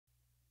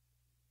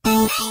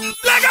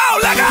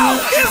Let go!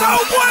 It's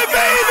homeboy,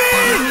 baby!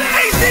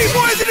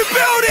 HDBoyz in the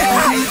building!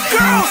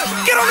 Girls,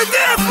 get on the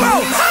dance floor!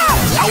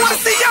 I wanna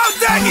see y'all,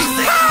 Dougie!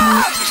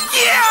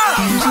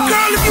 Yeah!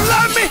 Girl, if you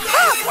love me,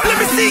 let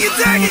me see you,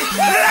 Dougie!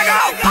 Let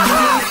go!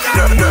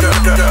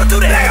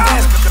 Do that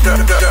dance! Do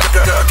that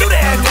dance! Do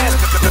that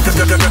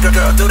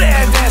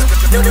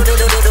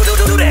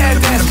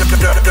dance!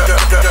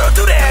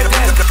 Do that dance!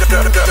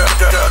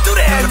 Do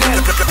that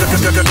dance!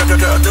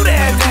 Do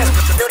that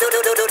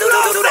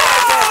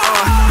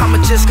I'ma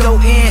just go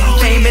in,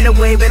 came in the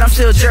way, but I'm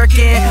still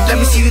jerking. Let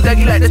me see you,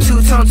 Dougie, like the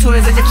two-tone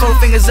twins. Let your 4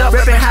 fingers up,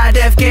 reppin'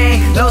 HiDeff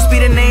gang. Low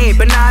speed and name,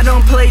 but nah, I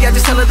don't play. I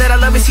just tell her that I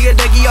love it, see her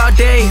Dougie all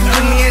day.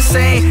 Look me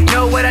insane,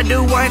 know what I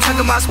do. I ain't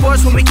talking about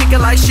sports when we kick it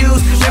like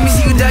shoes. Let me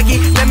see you,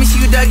 Dougie, let me see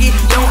you, Dougie.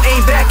 Don't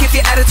aim back if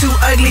your attitude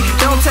ugly.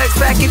 Don't text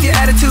back if your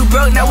attitude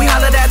broke. Now we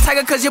holler that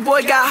tiger cause your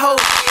boy got hope.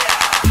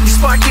 You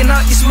sparking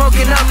up, you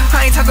smoking up.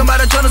 I ain't talking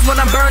about a Jonas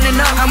when I'm burning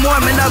up. I'm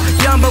warming up,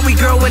 young but we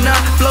growing up.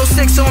 Flow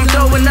 6 so I'm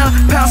throwing up.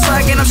 Pound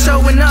slagging, I'm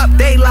showing up.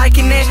 They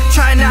liking it,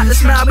 trying not to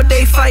smile but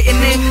they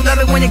fighting it. Love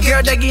it when your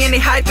girl Dougie and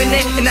they hyping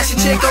it. And that's your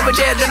chick over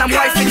there, then I'm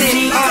wifing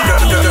it.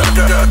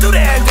 Do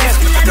that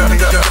dance. Do that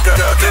dance.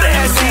 Do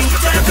that dance.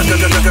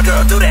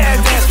 Do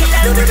that dance.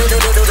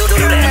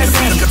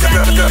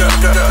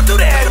 Do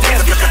that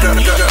dance.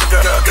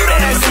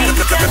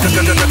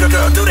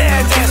 Do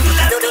that dance.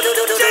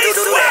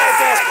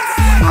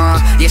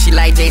 Yeah, she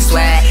like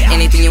J-Swag.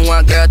 Anything you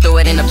want, girl, throw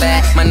it in the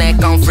bag. My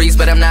neck on freeze,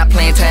 but I'm not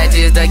playing tag.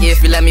 Just Dougie,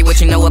 if you let me, what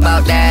you know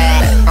about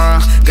that?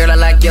 Girl, I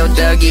like your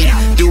Dougie.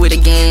 Do it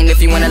again if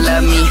you wanna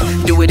love me.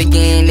 Do it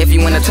again if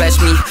you wanna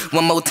touch me.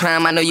 One more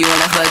time, I know you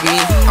wanna hug me.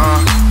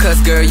 Cause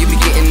girl, you be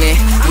getting it.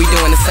 We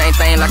doing the same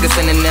thing like a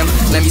synonym.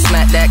 Let me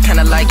smack that,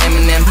 kinda like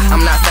Eminem.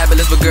 I'm not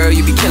fabulous, but girl,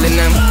 you be killing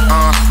them.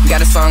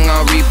 Got a song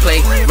on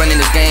replay, running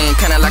this game,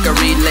 kinda like a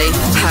relay.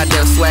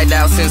 HiDeff swagged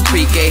out since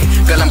pre-K.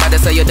 Girl, I'm about to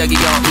sell your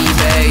Dougie on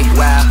eBay.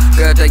 Wow,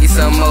 girl, Dougie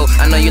some more.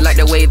 I know you like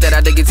the way that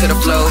I dig it to the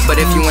flow. But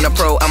if you want a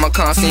pro, I'm a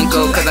con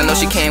cinco. Cause I know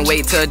she can't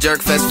wait till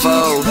Jerk Fest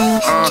fold.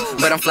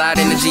 But I'm flying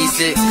in the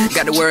G6.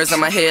 Got the words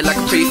on my head like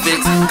a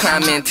prefix.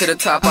 Climbing to the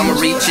top, I'ma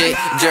reach it.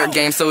 Jerk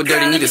game so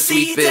dirty, need to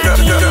sweep it. Do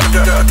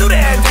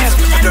that dance.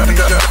 Do that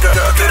dance.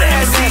 Do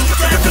that dance.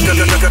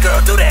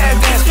 Do that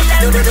dance.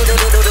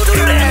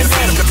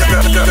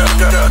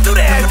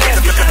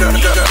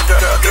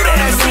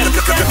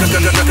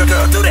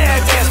 Do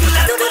that dance.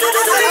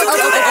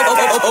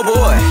 Oh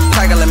boy,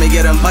 tiger, let me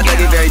get him. My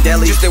Dougie very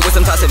deadly. Juiced it with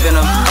some toxic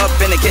venom. Up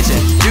in the kitchen,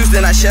 juice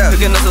then I shove.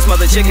 Cooking us some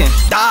smothered chicken.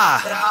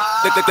 Die.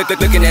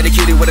 Looking at the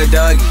cutie with a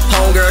Dougie.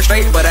 Homegirl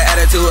straight, but her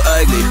attitude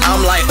ugly.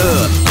 I'm like,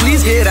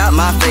 please get out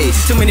my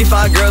face. Too many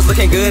fine girls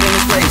looking good in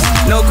this place.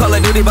 No Call of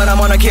Duty, but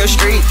I'm on a kill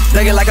street.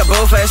 Dougie like a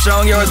bull fast,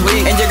 strong, yours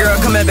weak. And your girl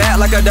coming back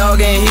like a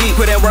dog in heat.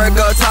 Put in work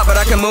up top, but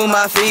I can move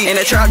my feet. And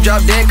the trap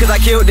drop dead, cause I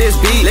killed this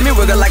beat. Let me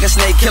wiggle like a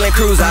snake, killing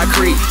crews, I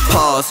creep.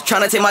 Pause,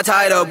 trying to take my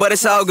title, but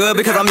it's all good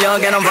because I'm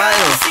young and I'm vital.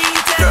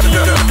 Do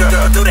that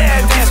dance. Do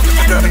that dance.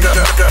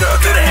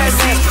 Do that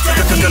dance.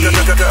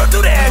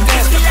 Do that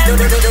dance.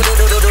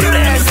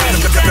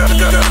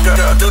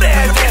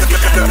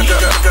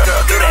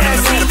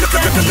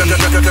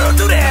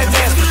 Do that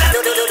dance.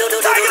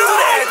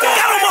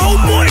 Got on my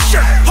whole boy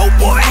shirt, whole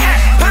boy hat,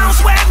 pound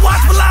swag,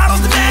 watch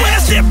mulattoes, the man. When I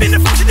step in the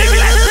function, they be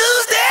like,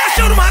 who's that? I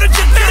show them how to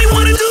jump, they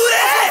wanna do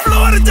that.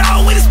 Florida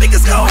dog when the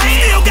speakers go ham.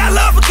 Still got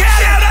love for Cali,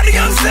 shout out to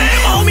Young Sam.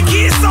 My homie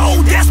kid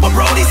sold, that's my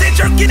bro. He said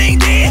Jerkin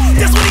ain't dead,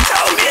 that's what he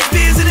told me. It's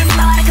busy in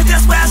Florida, cause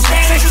that's where I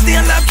stay. Say she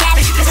still love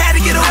Cali, she just had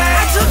to get away.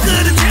 I took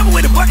her to Tampa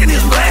with a buck in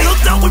his way.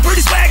 Hooked up with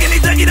pretty swag and they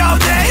dug it all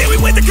day. Then we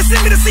went to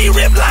Kissimmee to see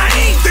Rip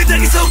Line. They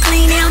dug it so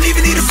clean, they don't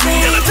even need a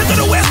sing. Then I took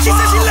her to West, she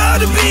said she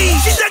loved the beat.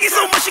 She dug it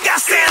so much, she got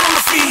sand on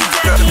her feet.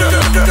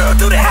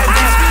 Do that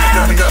dance.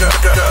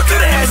 Do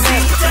that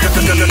dance.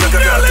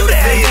 Girl, let me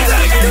see you.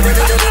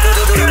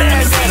 Do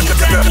that dance.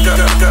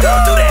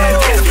 Do that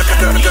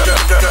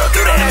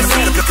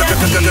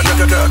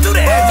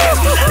dance.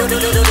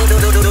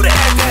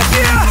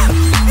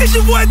 Yeah, it's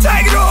your boy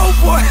Tiger, the old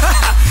boy.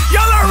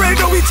 Y'all already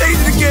know we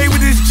changing the game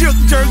with this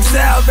jerk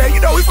sound, man.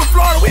 You know we from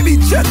Florida, we be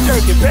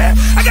jerking, man.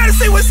 I gotta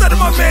say what's up to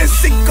my man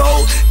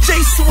Cinco,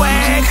 J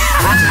Swag,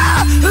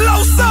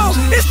 Loso.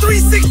 It's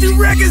 360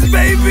 Records,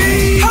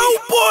 baby.